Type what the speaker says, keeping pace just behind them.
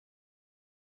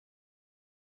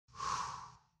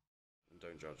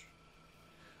Don't judge.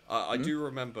 I do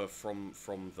remember from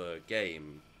the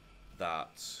game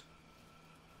that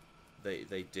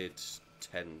they did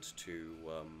tend to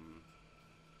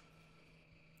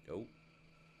oh.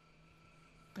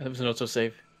 That was an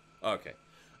autosave. Okay.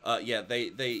 Yeah,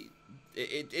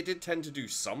 it did tend to do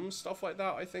some stuff like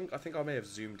that. I think I may have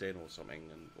zoomed in or something,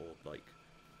 or like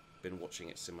been watching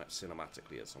it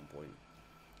cinematically at some point.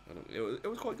 And it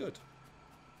was quite good.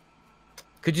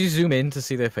 Could you zoom in to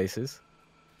see their faces?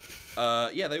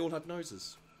 Yeah, they all had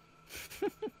noses.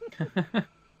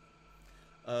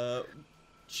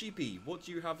 Cheapy, what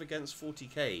do you have against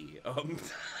 40k?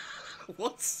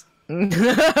 What?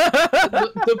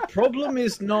 The problem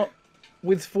is not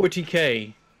with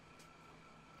 40k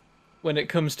when it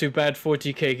comes to bad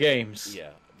 40k games. Yeah,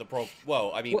 the problem.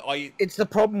 Well, I mean, It's the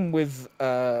problem with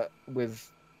the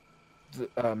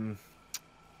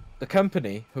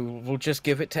company who will just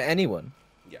give it to anyone.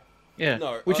 Yeah,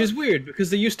 No, which is weird because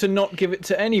they used to not give it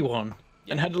to anyone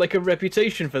and had like a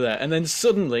reputation for that, and then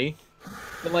suddenly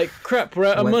they're like, "Crap, we're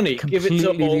out of money. Give it to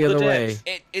all completely the the other devs."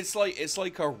 way. It's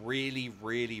like a really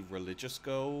religious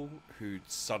girl who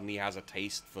suddenly has a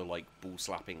taste for like ball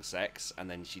slapping sex, and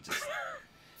then she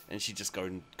just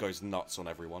goes nuts on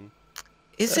everyone.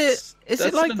 Is That's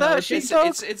it like an that? analogy.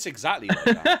 It's exactly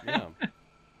like that. Yeah.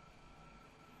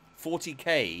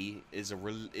 40k is a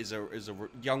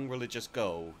young religious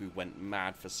girl who went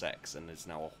mad for sex and is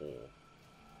now a whore.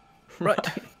 Right.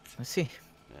 I see.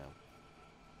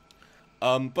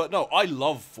 Yeah. But no, I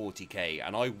love 40k,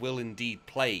 and I will indeed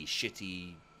play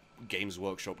shitty Games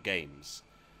Workshop games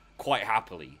quite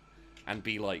happily, and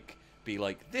be like,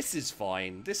 this is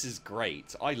fine, this is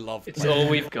great, I love. It's all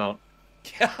we've got.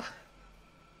 Yeah.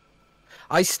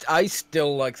 I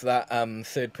still like that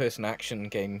third-person action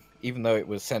game, even though it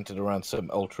was centered around some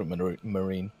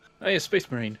ultramarine. Oh yeah, Space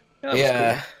Marine.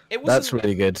 Yeah, Yeah, that's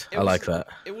really good. I like that.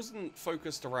 It wasn't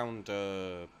focused around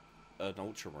an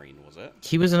ultramarine, was it?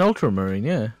 He was an ultramarine,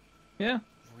 yeah. yeah.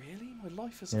 Really? My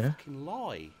life is a fucking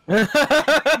lie.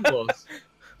 It was.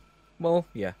 Well,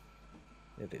 yeah,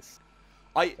 it is.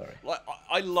 I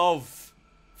love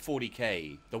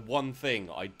 40k. The one thing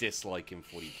I dislike in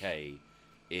 40k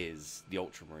is the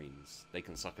ultramarines. They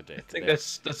can suck a dick. I think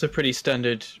that's a pretty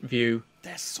standard view.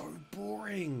 They're so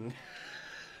boring.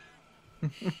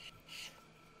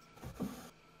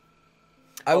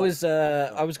 I was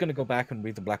going to go back and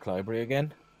read the Black Library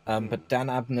again, but Dan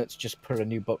Abnett's just put a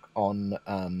new book on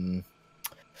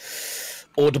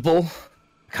Audible.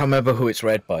 I can't remember who it's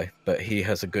read by, but he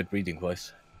has a good reading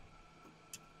voice.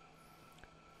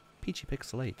 Peachy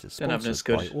Pixel 8 is Dan Abnett's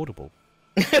good. by Audible.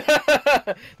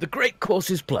 The Great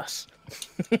Courses Plus.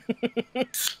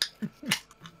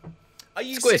 Are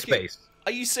you Squarespace.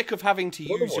 Are you sick of having to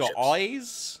What are use your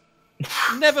warships?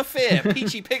 eyes? Never fear,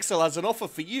 Peachy Pixel has an offer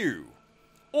for you.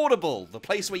 Audible, the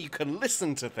place where you can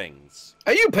listen to things.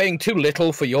 Are you paying too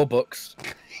little for your books?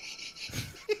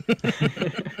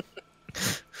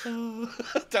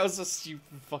 That was a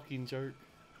stupid fucking joke.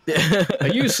 Are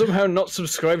you somehow not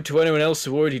subscribed to anyone else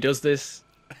who already does this?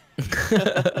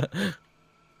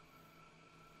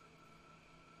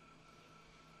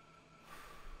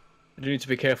 You need to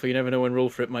be careful. You never know when Roll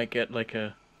For It might get like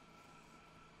a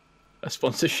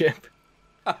sponsorship.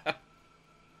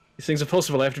 These things are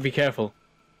possible. I have to be careful.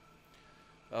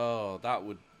 Oh, that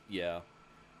would, yeah.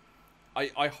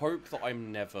 I hope that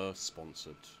I'm never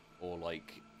sponsored or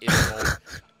like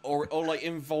involved or like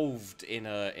involved in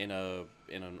an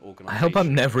organization. I hope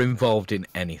I'm never involved in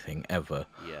anything ever.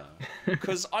 Yeah,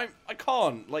 because I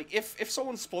can't, like, if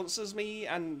someone sponsors me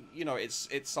and you know it's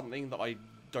something that I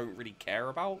don't really care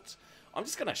about, I'm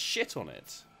just gonna shit on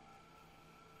it.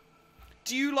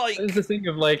 Do you like? That's the thing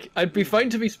of like, I'd be fine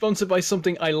to be sponsored by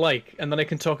something I like, and then I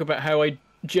can talk about how I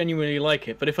genuinely like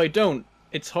it. But if I don't,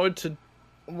 it's hard to.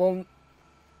 Well,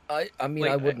 I mean,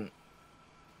 Like, I wouldn't.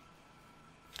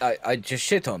 I just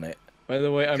shit on it. By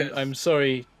the way, I'm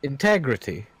sorry.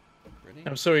 Integrity. Really?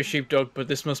 I'm sorry, Sheepdog, but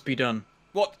this must be done.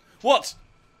 What?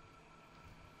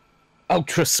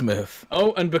 Ultra Smurf.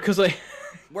 Oh, and because I.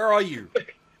 Where are you?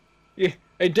 Yeah,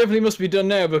 it definitely must be done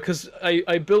now because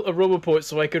I built a roboport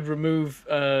so I could remove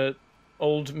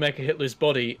old Mecha Hitler's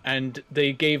body, and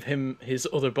they gave him his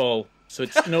other ball, so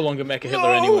it's no longer Mecha Hitler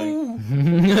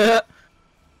anyway.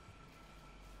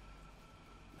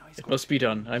 It must be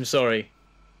done. I'm sorry.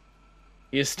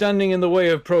 He is standing in the way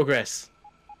of progress.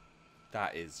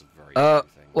 That is a very good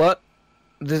thing. What?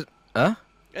 This, huh?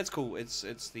 It's cool. It's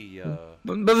the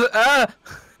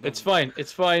It's fine.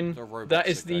 It's fine. The robots That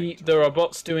is are going the to- there are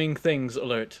bots doing things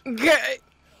alert.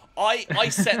 I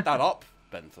set that up,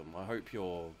 Bentham. I hope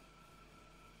you're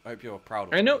proud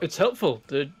of I know me. it's helpful.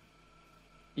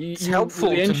 It's You helpful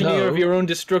the to engineer of know. your own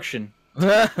destruction.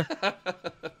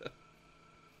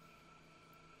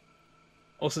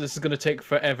 Also, this is going to take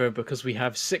forever because we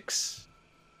have 6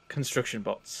 construction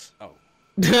bots. Oh.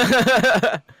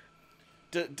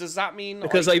 Does that mean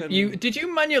Because I can... did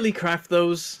you manually craft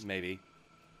those? Maybe.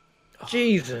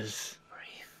 Jesus.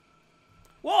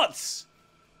 What? It's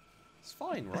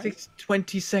fine, I right? think it's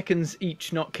 20 seconds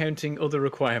each, not counting other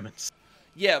requirements.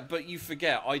 Yeah, but you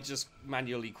forget, I just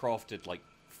manually crafted, like,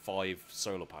 5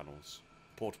 solar panels.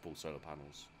 Portable solar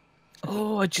panels.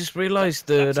 Oh, I just realised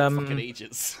that That took fucking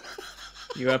ages.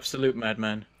 You absolute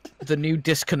madman. the new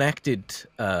disconnected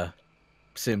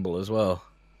symbol as well.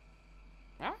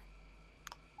 Huh?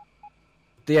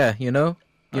 Yeah, you know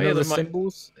Oh, yeah, the there might-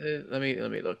 symbols. Let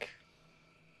me look.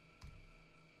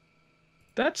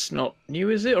 That's not new,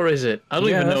 is it? Or is it? I don't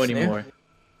Yeah, even know that's new. anymore.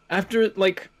 After,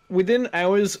 like, within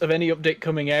hours of any update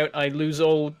coming out, I lose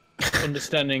all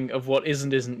understanding of what is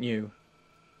and isn't new.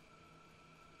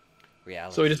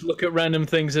 Reality. So I just look at random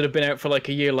things that have been out for like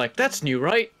a year, like, that's new,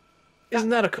 right? Isn't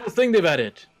that a cool thing they've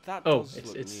added? That Oh, does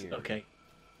look it's new. okay.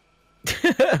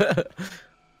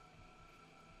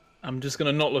 I'm just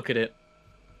gonna not look at it,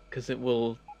 because it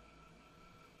will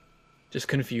just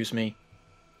confuse me.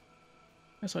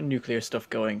 How's our nuclear stuff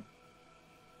going?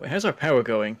 Wait, how's our power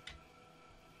going?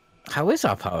 How is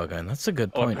our power going? That's a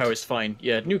good Oh, our point. power's fine.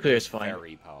 Yeah, nuclear's fine.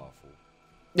 Very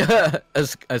powerful.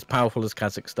 as powerful as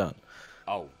Kazakhstan.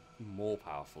 Oh, more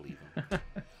powerful even.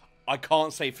 I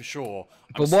can't say for sure.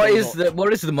 But what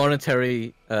is the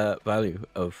monetary value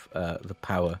of the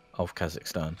power of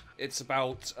Kazakhstan? It's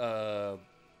about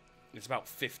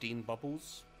 15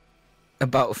 bubbles.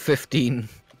 About 15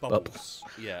 Bubbles.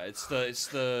 Yeah, it's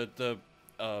the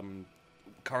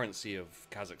currency of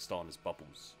Kazakhstan is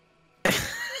bubbles.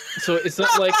 So it's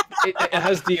not like it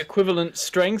has the equivalent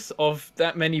strength of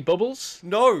that many bubbles?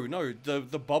 No,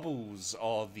 the bubbles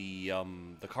are the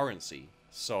currency.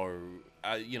 So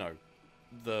you know,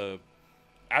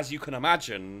 as you can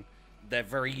imagine, they're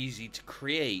very easy to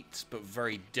create, but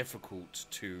very difficult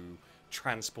to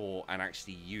transport and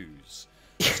actually use.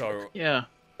 So Yeah.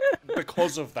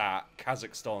 because of that,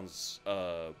 Kazakhstan's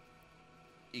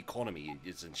economy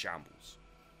is in shambles.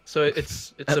 So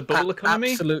it's a bubble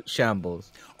economy? Absolute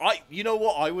shambles. You know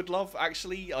what I would love,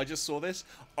 actually? I just saw this.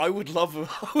 I would love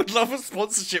a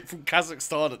sponsorship from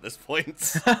Kazakhstan at this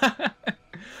point.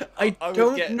 I would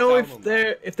don't get know down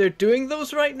on if they're doing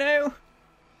those right now.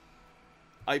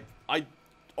 I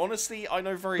honestly, I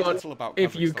know very But little about Kazakhstan.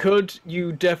 if you could,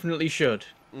 you definitely should.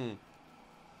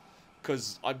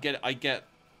 Because I get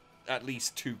at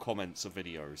least 2 comments a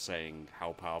video saying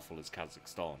how powerful is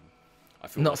Kazakhstan. I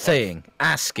feel Not like saying,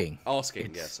 asking. asking.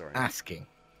 It's Yeah, sorry. asking.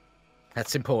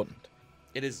 That's important.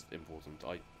 It is important.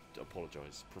 I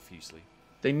apologize profusely.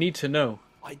 They need to know.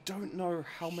 I don't know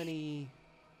how many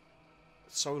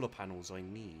solar panels I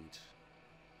need.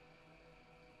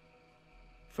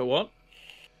 For what?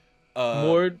 Uh,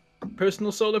 More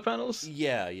personal solar panels?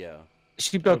 Yeah.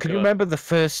 Sheepdog, can you God. remember the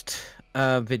first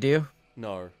video?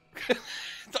 No.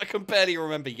 I can barely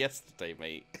remember yesterday,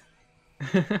 mate.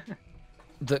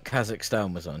 That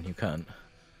Kazakhstan was on? You can't.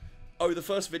 Oh, the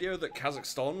first video that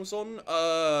Kazakhstan was on?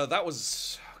 That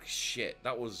was... shit,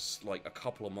 that was like a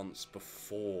couple of months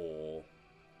before...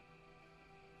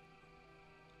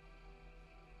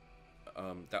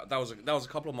 that was a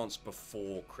couple of months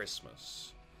before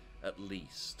Christmas, at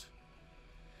least.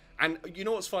 And you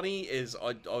know what's funny is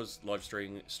I was live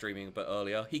streaming a bit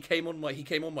earlier. He came on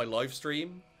my live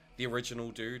stream. The original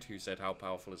dude who said how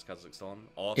powerful is Kazakhstan.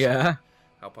 Asked Yeah.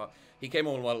 He came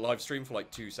on my live stream for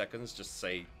like 2 seconds just to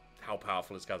say how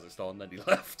powerful is Kazakhstan. Then he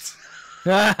left.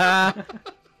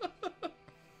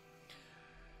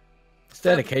 It's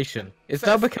dedication. It's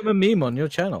now become a meme on your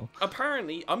channel.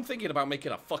 Apparently, I'm thinking about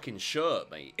making a fucking shirt,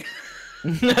 mate.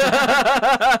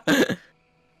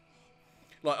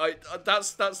 Like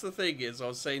that's the thing is I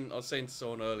was saying to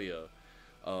someone earlier,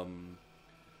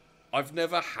 I've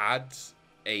never had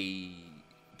a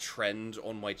trend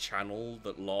on my channel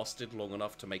that lasted long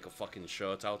enough to make a fucking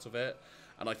shirt out of it,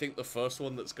 and I think the first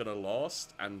one that's gonna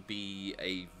last and be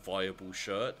a viable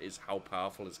shirt is how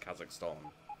powerful is Kazakhstan.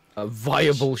 A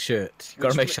viable shirt. You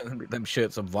gotta make sure them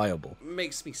shirts are viable.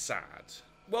 Makes me sad.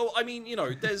 Well, I mean, you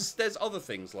know, there's other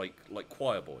things like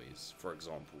Choir Boys, for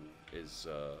example, is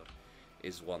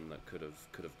one that could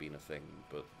have been a thing,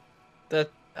 but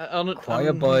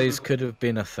Choir Boys could have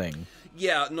been a thing.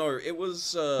 yeah, no, it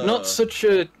was not such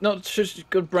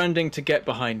good branding to get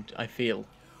behind, I feel.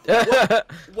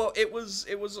 well, it was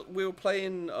we were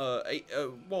playing a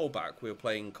while back. We were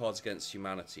playing Cards Against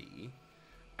Humanity,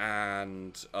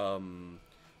 and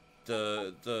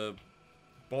the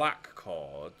black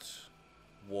card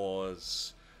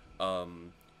was,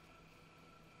 hold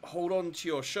on to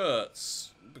your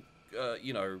shirts,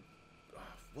 you know,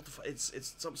 what the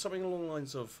it's something along the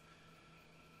lines of,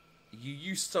 you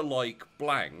used to like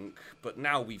blank, but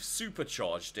now we've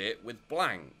supercharged it with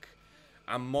blank.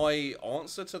 And my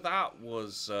answer to that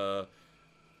was,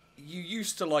 you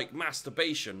used to like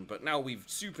masturbation, but now we've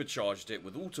supercharged it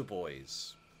with Alter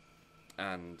Boys.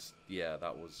 And yeah,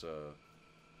 that was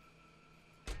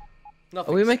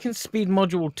nothing. Are we making speed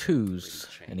module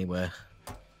 2s really anywhere?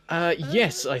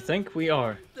 Yes, I think we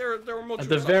are. There are modules At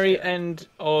the up very here. end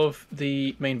of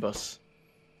the main bus.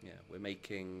 Yeah, we're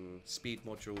making speed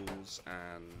modules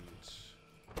and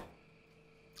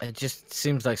It just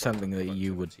seems like something that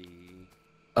you would. productivity.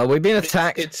 Are we being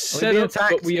attacked? It's Are we set being up, but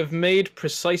attacked? we have made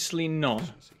precisely none.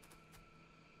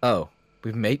 Oh,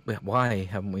 we've made. Why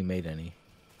haven't we made any?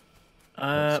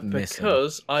 What's missing?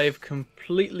 Because I've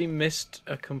completely missed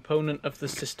a component of the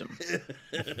system.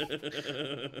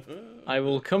 I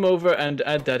will come over and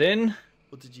add that in.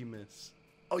 What did you miss?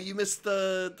 Oh, you missed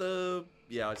the.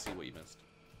 Yeah, I see what you missed.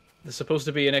 There's supposed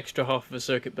to be an extra half of a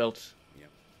circuit belt. Yeah.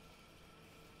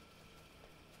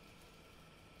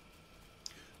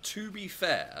 To be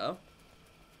fair,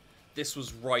 this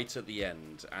was right at the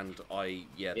end, and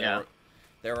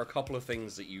there are a couple of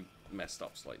things that you messed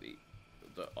up slightly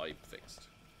that I fixed.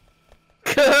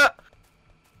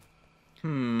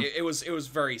 It was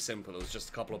very simple. It was just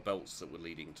a couple of belts that were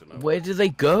leading to nowhere. Where do they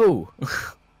go?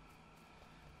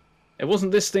 It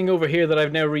wasn't this thing over here that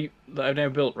I've now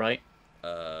built, right?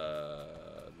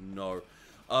 No.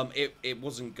 It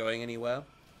wasn't going anywhere.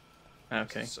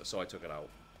 Okay. So I took it out.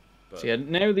 But So yeah,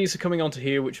 now these are coming onto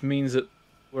here, which means that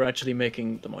we're actually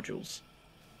making the modules.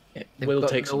 It They've will got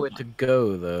take some nowhere time. to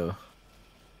go though.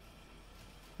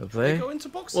 Have they they? go into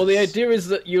boxes. Well, the idea is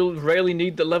that you'll rarely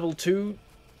need the level 2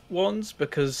 ones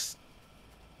because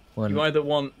you either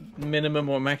want minimum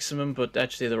or maximum, but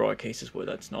actually there are cases where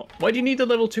that's not. Why do you need the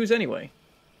level 2s anyway?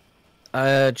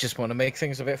 I just want to make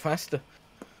things a bit faster.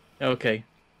 Okay.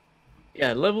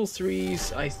 Yeah, level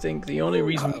 3s, I think the only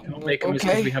reason we can't make them is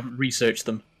because okay. we haven't researched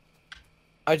them.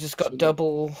 I just got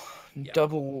double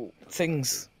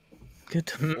things.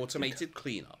 Good. Automated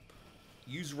cleanup.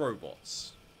 Use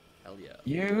robots. Hell yeah.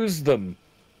 Use them.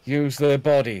 Use their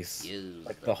bodies. Use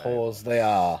Like the whores they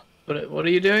are. But what are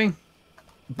you doing?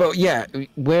 But yeah,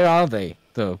 where are they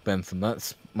though, Bentham?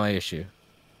 That's my issue.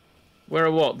 Where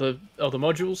are what? The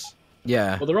modules?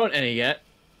 Yeah. Well, there aren't any yet.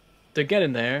 They're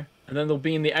getting there, and then they'll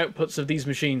be in the outputs of these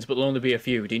machines, but there'll only be a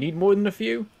few. Do you need more than a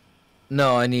few?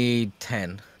 No, I need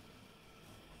 10.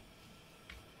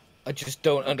 I just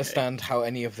don't understand how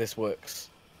any of this works.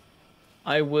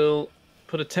 I will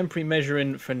put a temporary measure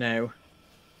in for now.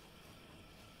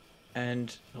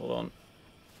 And, hold on.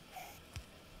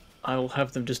 I will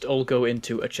have them just all go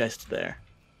into a chest there.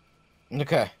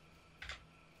 Okay.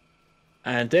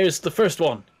 And there's the first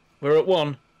one. We're at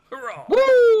 1. Hurrah!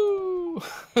 Woo!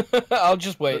 I'll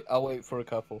just wait. I'll wait for a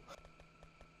couple.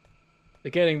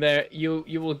 They're getting there. You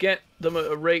will get them at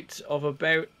a rate of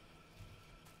about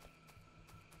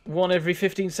 1 every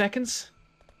 15 seconds.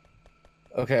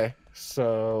 Okay,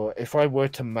 so if I were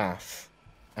to math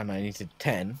and I needed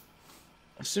 10,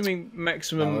 Assuming That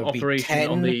maximum would be operation 10,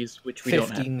 on these, which we don't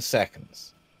have. 15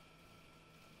 seconds.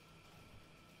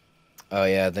 Oh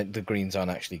yeah, the greens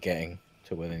aren't actually getting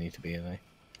to where they need to be, are they?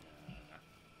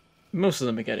 Most of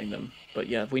them are getting them. But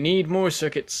yeah, we need more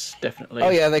circuits, definitely. Oh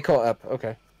yeah, they caught up.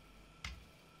 Okay.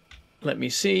 Let me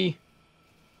see.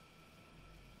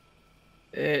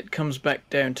 It comes back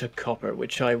down to copper,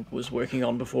 which I was working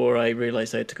on before I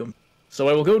realized I had to come. So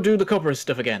I will go do the copper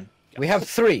stuff again. We have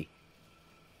 3.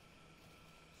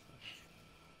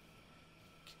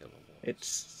 It's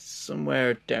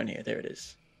somewhere down here. There it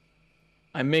is.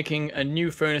 I'm making a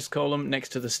new furnace column next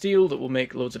to the steel that will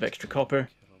make loads of extra copper.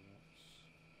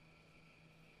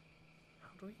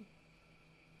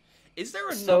 Is there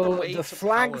another So way the to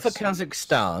flag power for suns?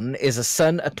 Kazakhstan is a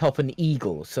sun atop an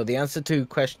eagle. So the answer to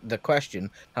the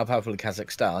question, how powerful is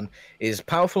Kazakhstan, is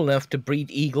powerful enough to breed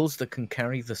eagles that can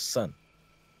carry the sun.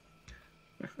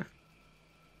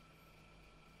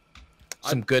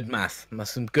 Some good math.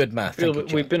 Some good math. I feel Thank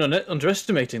that you, we've Jack. been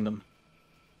underestimating them.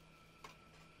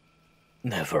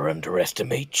 Never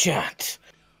underestimate chat.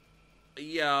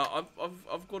 Yeah,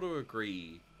 I've got to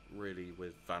agree, really,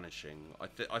 with vanishing.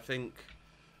 I think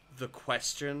the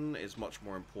question is much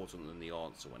more important than the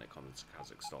answer when it comes to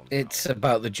Kazakhstan. It's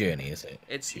about the journey, is it?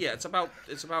 It's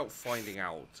about finding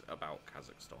out about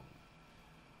Kazakhstan.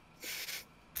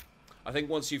 I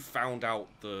think once you've found out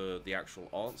the actual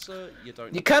answer, you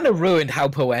don't. You kind of ruined how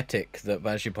poetic that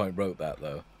Vanishing Point wrote that,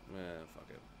 though. Yeah, fuck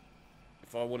it.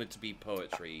 if I wanted to be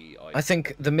poetry, I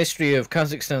think the mystery of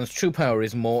Kazakhstan's true power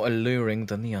is more alluring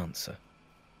than the answer.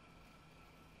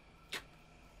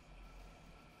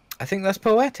 I think that's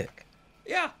poetic.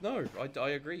 Yeah, no, I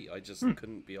agree. I just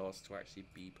couldn't be asked to actually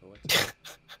be poetic.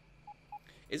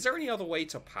 Is there any other way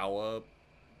to power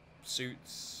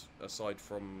suits aside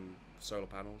from solar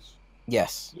panels?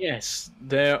 Yes. Yes,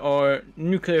 there are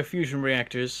nuclear fusion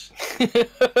reactors.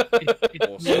 It's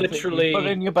Awesome. literally, Put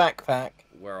it in your backpack.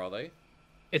 Where are they?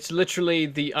 it's literally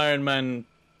the Iron Man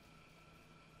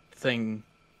thing,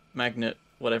 magnet,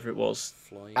 whatever it was.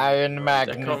 Flying Iron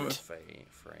magnet magnet.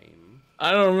 frame.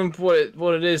 I don't remember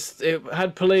what it is. It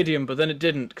had palladium, but then it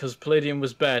didn't because palladium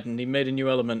was bad, and he made a new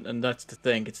element, and that's the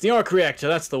thing. It's the arc reactor.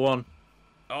 That's the one.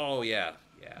 Oh yeah,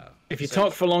 yeah. If you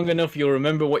talk for long enough, you'll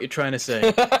remember what you're trying to say.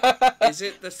 Is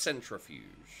it the centrifuge?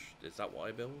 Is that what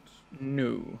I build?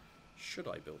 No. Should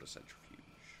I build a centrifuge?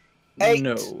 8.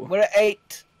 No. We're at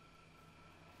 8.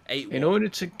 8. In order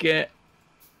to get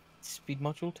Speed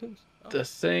module 2s. the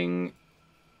thing,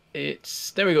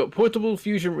 it's there we go. Portable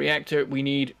fusion reactor. We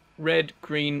need red,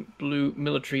 green, blue,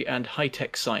 military, and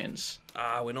high-tech science.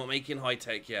 Ah, we're not making high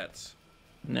tech yet.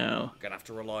 No. We're gonna have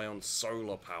to rely on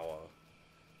solar power.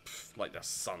 Pff, like the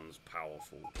sun's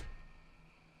powerful.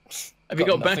 Have you Got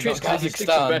got nothing batteries? on Because if you stick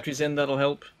the Kazakhstan. batteries in, that'll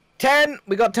help. 10.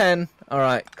 We got 10. All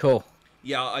right. Cool.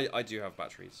 Yeah, I do have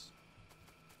batteries.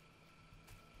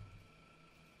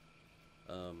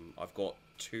 I've got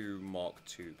 2 Mark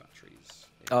II batteries.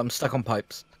 I'm stuck on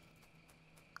pipes.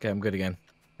 Okay, I'm good again.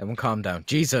 Everyone calm down.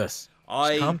 Jesus.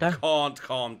 I calm down. can't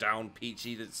calm down,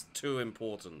 Peachy. That's too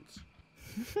important.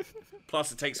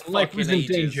 Plus, it takes Life fucking is in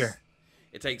ages. danger.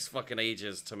 It takes fucking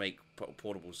ages to make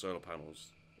portable solar panels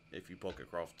if you pocket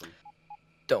craft them.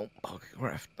 Don't pocket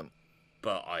craft them.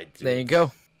 But I do. There you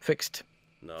go. Fixed.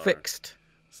 No, Fixed.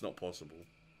 it's not possible.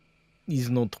 He's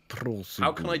not possible.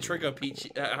 How can I trigger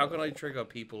Peachy? How can I trigger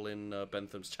people in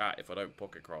Bentham's chat if I don't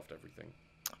pocket craft everything?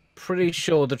 Pretty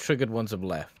sure the triggered ones have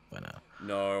left by now.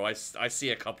 No, I see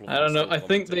a couple of. I don't know. them I still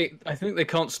think commenting. they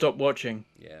can't stop watching.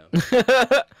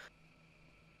 Yeah.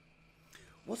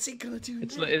 What's he gonna do?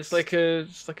 It's next? like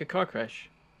a car crash.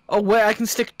 Oh, wait, I can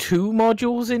stick 2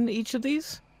 modules in each of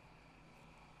these?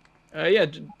 Yeah,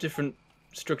 different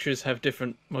structures have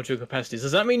different module capacities.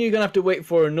 Does that mean you're gonna have to wait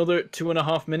for another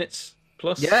 2.5 minutes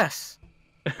plus? Yes.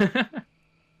 I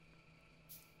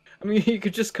mean, you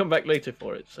could just come back later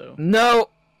for it. So No.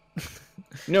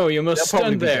 no, you must They'll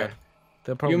probably stand be there. done.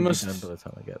 They'll probably must- be done by the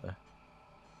time I get there.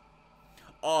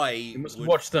 You must would,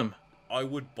 watch them. I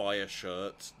would buy a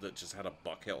shirt that just had a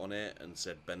bucket on it and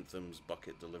said Bentham's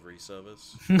Bucket Delivery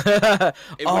Service. It would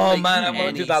Oh make man, I want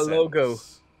any to do that logo.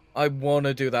 sense. I want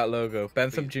to do that logo.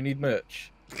 Bentham, do you need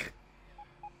merch?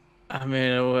 I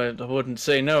mean, I wouldn't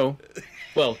say no.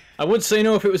 Well, I would say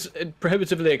no if it was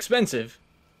prohibitively expensive.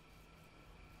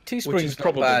 Teespring's not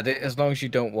probably- bad as long as you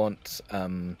don't want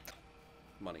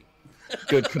Money.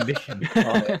 good commission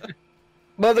on it.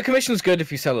 Well, the commission's good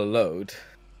if you sell a load.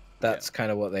 That's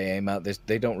kind of what they aim at.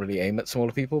 They don't really aim at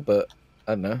smaller people, but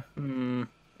I don't know. Hmm.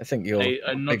 I think you're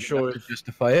I'm not big sure enough to if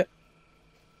justify it.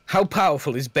 How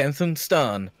powerful is Bentham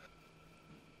Stan?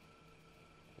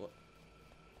 What?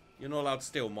 You're not allowed to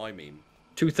steal my meme.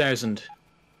 2,000.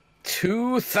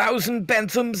 2,000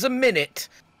 Benthams a minute.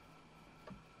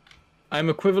 I'm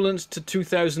equivalent to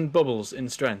 2,000 bubbles in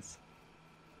strength.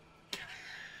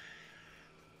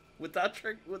 Would that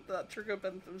trigger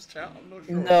Bentham's chat? I'm not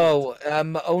sure.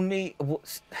 No, only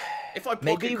If I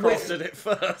maybe pocket with- crafted it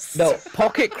first. no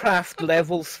Pocket Craft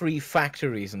level 3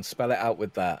 factories and spell it out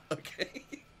with that. Okay.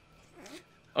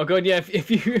 Oh god, yeah.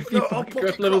 If you No, I'll pocket pocket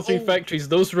craft level 3 craft- factories,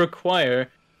 those require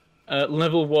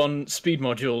level 1 speed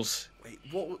modules. Wait,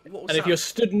 what was And that? if you're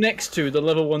stood next to the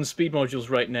level 1 speed modules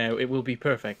right now, it will be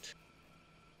perfect.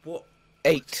 What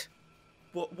 8.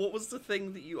 what was the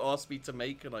thing that you asked me to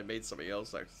make and I made something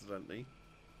else accidentally?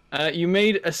 You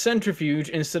made a centrifuge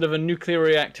instead of a nuclear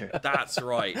reactor. That's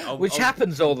right. Which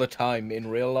happens all the time in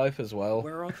real life as well.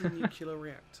 Where are the nuclear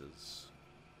reactors?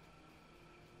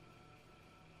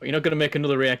 You're not going to make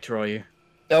another reactor, are you?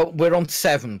 Oh, we're on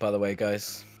 7, by the way,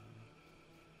 guys.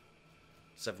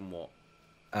 7 what?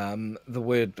 The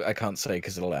word I can't say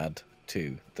because it'll add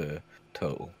to the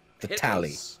total. The tally.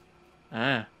 Hitlers?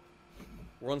 Ah.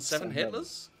 We're on 7 7.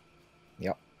 Hitlers?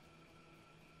 Yep.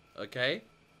 Okay.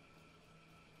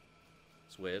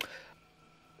 It's weird.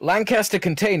 Lancaster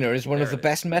Container is one There of the it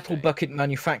best is, metal okay. bucket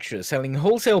manufacturers, selling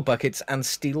wholesale buckets and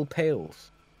steel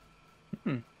pails.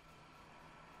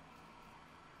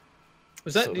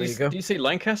 Was that? So did, there you, you go. did you say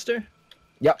Lancaster?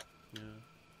 Yep. Yeah.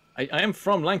 I am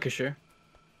from Lancashire.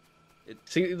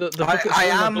 See, the I buckets are in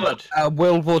my am blood. a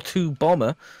World War II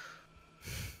bomber.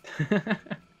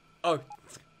 Oh,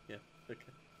 yeah, okay.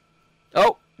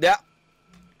 Oh, yeah.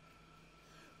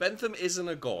 Bentham isn't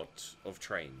a god of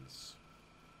trains.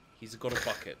 He's a god of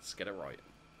buckets. Get it right.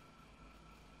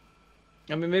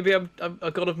 I mean, maybe I'm a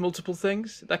god of multiple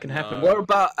things. That can happen. No. What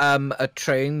about a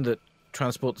train that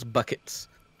transports buckets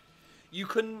You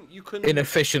can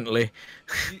inefficiently?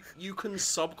 you can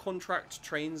subcontract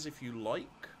trains if you like,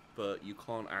 but you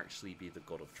can't actually be the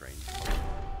god of trains.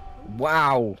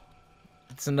 Wow.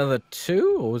 It's another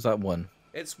 2, or was that 1?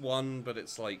 It's 1, but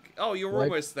it's like, oh, you're Like-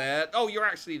 almost there. Oh, you're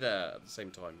actually there at the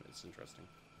same time. It's interesting.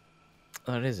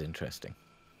 That is interesting.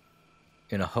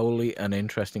 In a wholly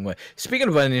uninteresting way. Speaking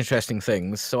of uninteresting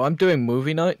things, so I'm doing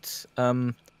movie nights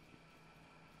on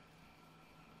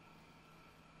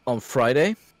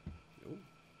Friday,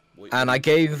 Ooh. and I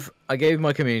gave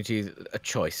my community a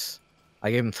choice.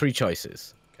 I gave them 3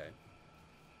 choices. Okay.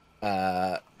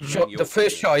 The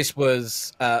first choice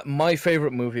was my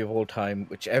favorite movie of all time,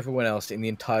 which everyone else in the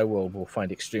entire world will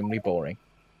find extremely boring.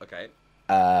 Okay.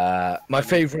 My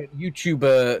favorite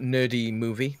YouTuber nerdy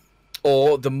movie,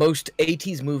 or the most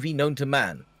 80s movie known to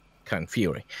man, Kung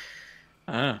Fury.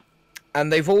 Ah.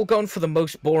 And they've all gone for the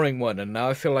most boring one, and now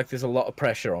I feel like there's a lot of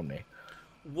pressure on me.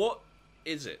 What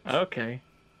is it? Okay.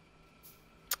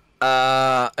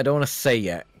 I don't want to say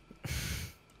yet,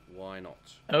 Why not?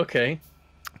 Okay.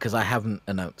 because I haven't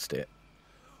announced it.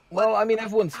 Well, I mean,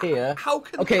 everyone's here. How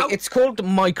can? Okay, how... it's called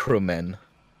Micromen.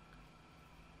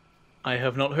 I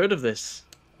have not heard of this.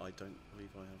 I don't believe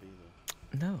I have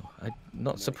either. No, I'm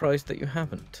not surprised that you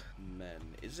haven't. Men,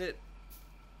 is it?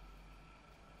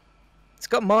 It's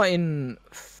got Martin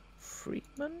Freeman?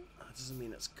 That doesn't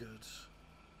mean it's good.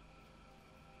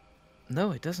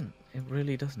 No, it doesn't. It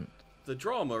really doesn't. The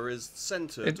drama is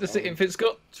centered. If it's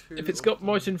got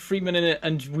Martin Freeman in it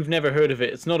and we've never heard of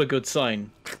it, it's not a good sign.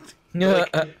 No,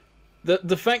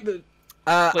 The fact that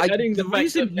adding the fact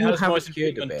reason that it you has haven't Martin heard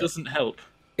of Freeman it doesn't help.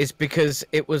 is because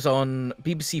it was on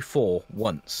BBC 4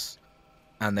 once,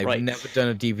 and they've Right. never done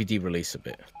a DVD release of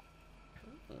it.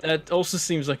 That also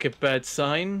seems like a bad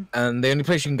sign. And the only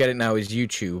place you can get it now is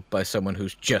YouTube by someone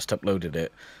who's just uploaded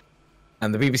it.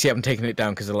 And the BBC haven't taken it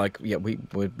down because they're like, yeah,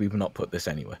 we've not put this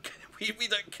anywhere. we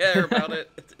don't care about it.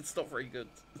 It's not very good.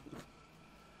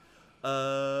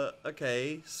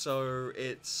 Okay, so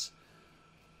it's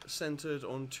centered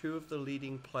on 2 of the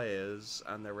leading players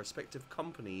and their respective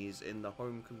companies in the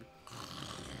home.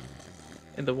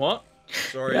 In the what?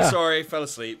 Sorry, Yeah. sorry, fell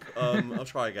asleep. I'll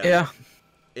try again. Yeah,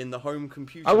 In the home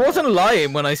computer. I wasn't markets.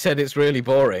 lying when I said it's really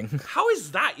boring. How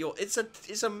is that your? It's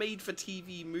a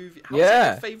made-for-TV movie. How is Yeah,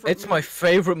 that your favorite it's movie? my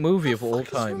favorite movie of all What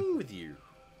the fuck is time. wrong with you?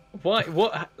 Why?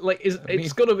 What? Like, it's mean-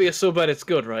 got to be a so bad it's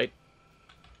good, right?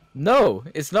 No,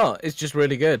 it's not. It's just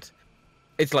really good.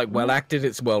 It's like well acted.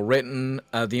 It's well written.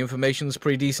 The information's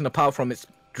pretty decent. Apart from it's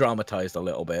dramatized a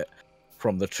little bit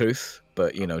from the truth,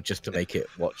 but you know, just to make it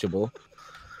watchable.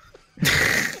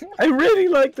 I really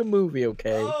like the movie.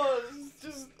 Okay. Oh, it's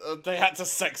just they had to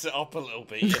sex it up a little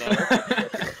bit, you know.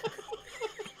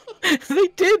 They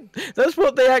did. That's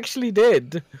what they actually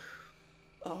did.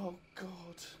 Oh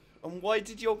God! And why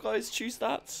did your guys choose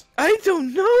that? I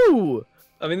don't know.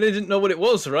 I mean, they didn't know what it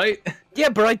was, right? Yeah,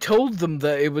 but I told them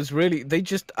that it was really. They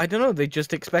just. I don't know. They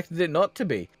just expected it not to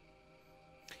be.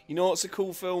 You know what's a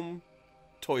cool film?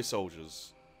 Toy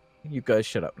Soldiers. You guys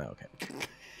shut up now, okay?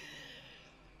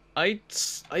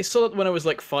 I saw it when I was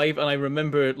like 5, and I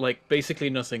remember like basically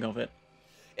nothing of it.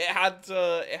 It had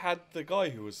the guy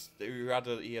who had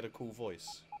a cool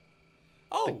voice.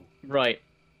 Oh, Right.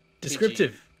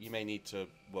 Descriptive. Peachy, you may need to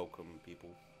welcome people.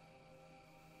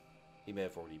 He may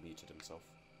have already muted himself.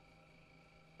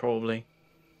 Probably.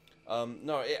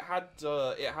 No, it had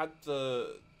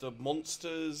the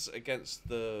monsters against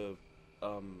the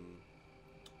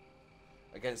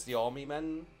army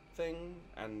men thing,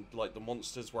 and like the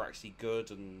monsters were actually good,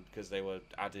 and because they were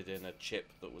added in a chip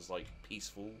that was like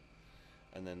peaceful,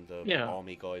 and then the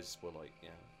army guys were like, yeah.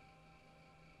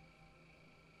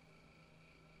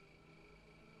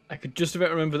 I could just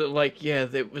about remember that, like, yeah,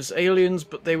 there was aliens,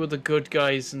 but they were the good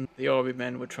guys, and the army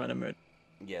men were trying to murder.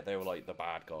 Yeah, they were like the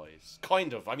bad guys.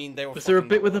 Kind of. I mean, they were. Was there a fucking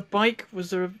bit with a bad. bike? Was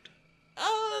there a...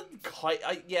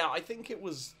 Yeah, I think it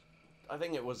was.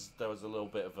 There was a little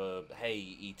bit of a hey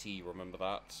E.T. remember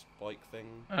that bike thing.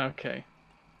 Okay.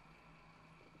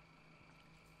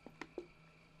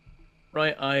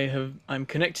 Right, I'm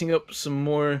connecting up some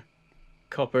more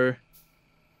copper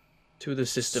to the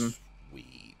system.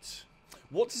 Sweet.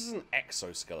 What does an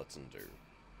exoskeleton do?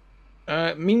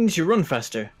 It means you run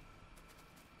faster.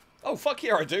 Oh fuck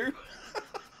yeah, I do.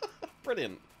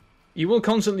 Brilliant. You will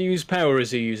constantly use power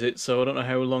as you use it, so I don't know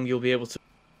how long you'll be able to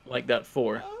like that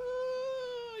for.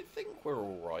 I think we're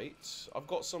all right. I've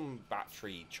got some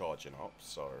battery charging up,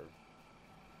 so.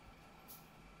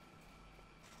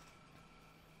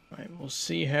 Right, we'll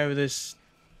see how this.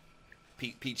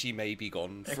 Peachy may be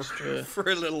gone Extra... for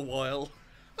a little while.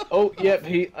 Oh, yep.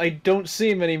 I don't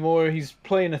see him anymore. He's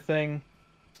playing a thing.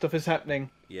 Stuff is happening.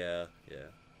 Yeah, yeah.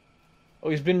 Oh,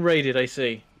 he's been raided. I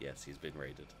see. Yes, he's been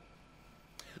raided.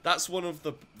 That's one of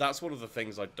the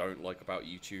things I don't like about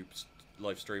YouTube's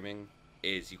live streaming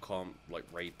is you can't like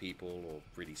raid people or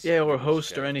really or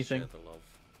host or anything. Share the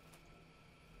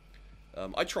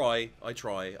love. I try.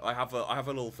 I have a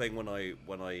little thing when I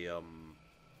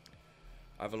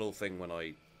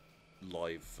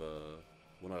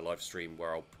live stream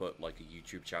where I'll put like a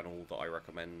YouTube channel that I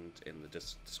recommend in the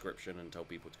description and tell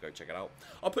people to go check it out.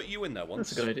 I'll put you in there once.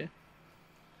 That's a good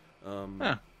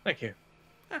idea. Thank you.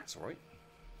 That's all right.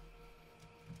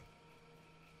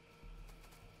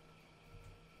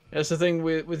 That's the thing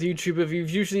with YouTube. If you've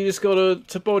usually just got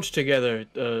to bodge together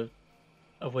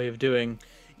a way of doing.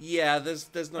 Yeah,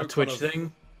 there's no a Twitch kind of,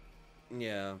 thing.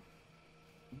 Yeah,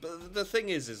 but the thing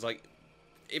is like,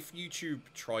 if YouTube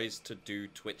tries to do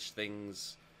Twitch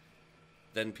things,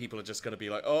 then people are just going to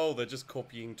be like, oh, they're just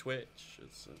copying Twitch.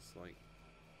 It's like.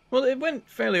 Well, it went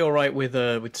fairly all right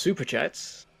with super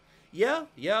chats. Yeah.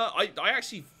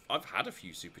 I've had a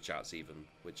few super chats even,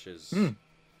 which is.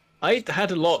 I had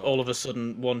a lot all of a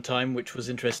sudden one time, which was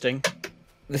interesting.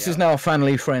 This is now a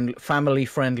family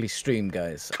friendly stream,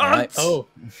 guys. Cunts! Right? Oh,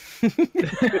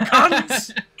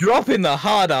 Cunts! Drop in the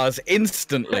hard R's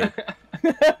instantly.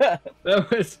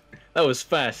 that was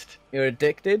fast. You're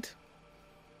addicted.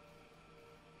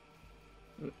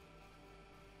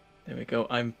 There we go.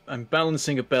 I'm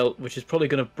balancing a belt, which is probably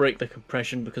going to break the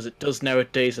compression because it does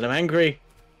nowadays, and I'm angry.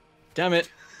 Damn it!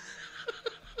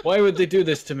 Why would they do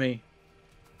this to me?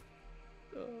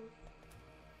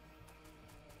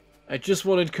 I just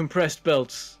wanted compressed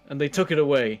belts, and they took it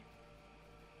away.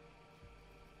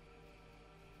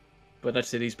 But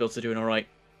actually, these belts are doing alright.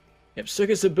 Yep,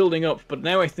 circuits are building up, but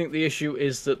now I think the issue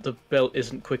is that the belt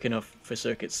isn't quick enough for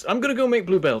circuits. I'm gonna go make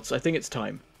blue belts. I think it's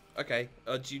time. Okay,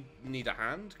 do you need a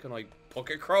hand? Can I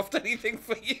pocket craft anything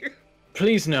for you?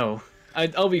 Please no.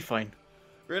 I'll be fine.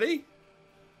 Really?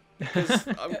 Because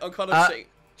I'm kind of saying...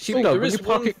 Sheepdog, will you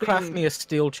pocket craft me a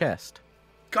steel chest?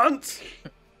 Cunt!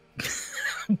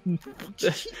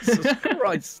 Jesus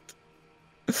Christ.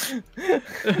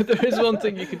 There is one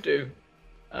thing you could do.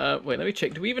 Wait, let me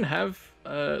check. Do we even have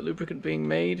lubricant being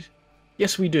made?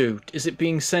 Yes, we do. Is it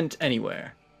being sent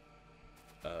anywhere?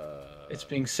 It's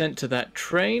being sent to that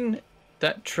train.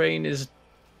 That train is...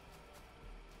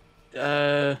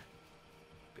 Oh,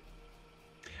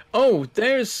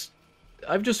 there's...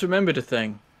 I've just remembered a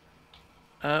thing.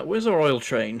 Where's our oil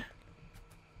train?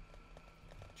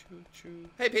 Choo-choo.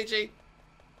 Hey, Peachy!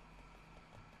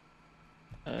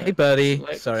 Hey, buddy.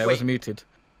 Sorry, I was muted.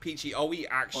 Peachy, are we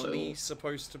actually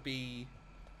supposed to be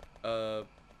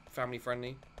family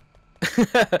friendly?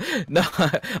 No,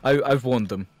 I've warned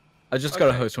them. I just got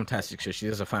a host from Tastic. She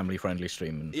does a family friendly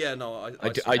stream. And yeah, no, I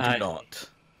do not.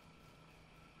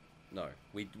 No,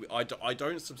 I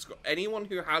don't subscribe. Anyone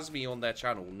who has me on their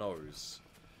channel knows.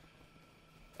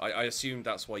 I assume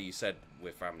that's why you said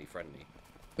we're family friendly.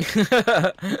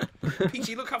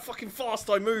 Peachy, look how fucking fast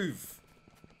I move.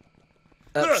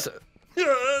 That's...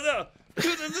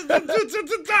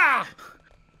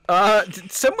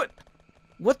 someone...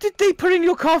 What did they put in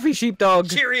your coffee, sheepdog?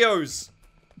 Cheerios!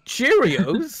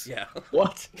 Cheerios? Yeah.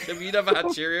 What? Have you never had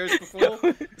Cheerios before?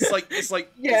 It's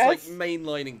like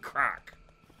mainlining crack.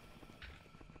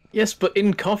 Yes, but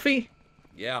in coffee?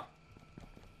 Yeah.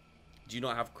 Do you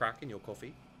not have crack in your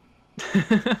coffee?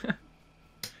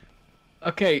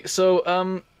 Okay,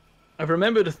 so I've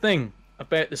remembered a thing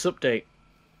about this update,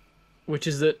 which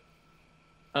is that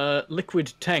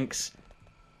liquid tanks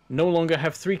no longer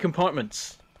have 3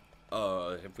 compartments.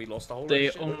 Have we lost the whole They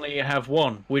relationship? only have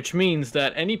 1, which means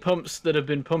that any pumps that have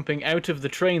been pumping out of the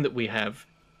train that we have,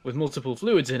 with multiple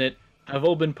fluids in it, have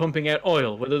all been pumping out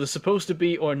oil, whether they're supposed to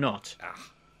be or not.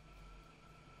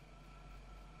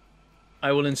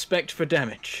 I will inspect for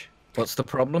damage. What's the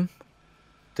problem?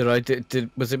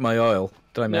 Was it my oil?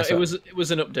 Did I mess up? No, it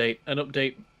was an update. An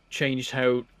update changed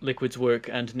how liquids work,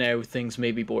 and now things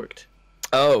may be borked.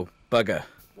 Oh, bugger.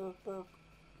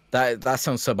 That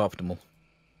sounds suboptimal.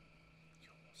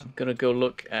 I'm gonna go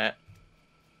look at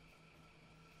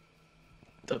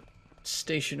the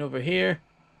station over here.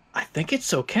 I think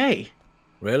it's okay.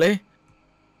 Really?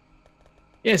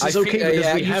 Yes, it's okay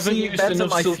because we haven't used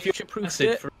enough sulfuric future-proofed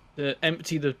acid to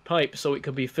empty the pipe so it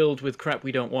could be filled with crap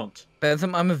we don't want.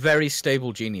 Bentham, I'm a very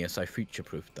stable genius. I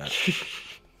future-proofed that.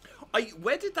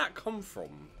 Where did that come from?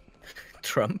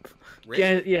 Trump.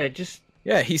 Really? Yeah, just.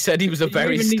 Yeah, he said he was a You don't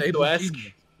very even need to stable ask.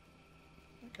 genius.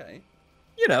 Okay.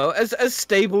 You know, as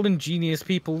stable and genius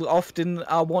people often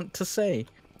are want to say.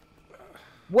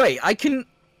 Wait, I can...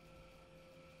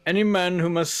 Any man who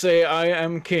must say I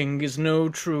am king is no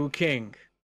true king.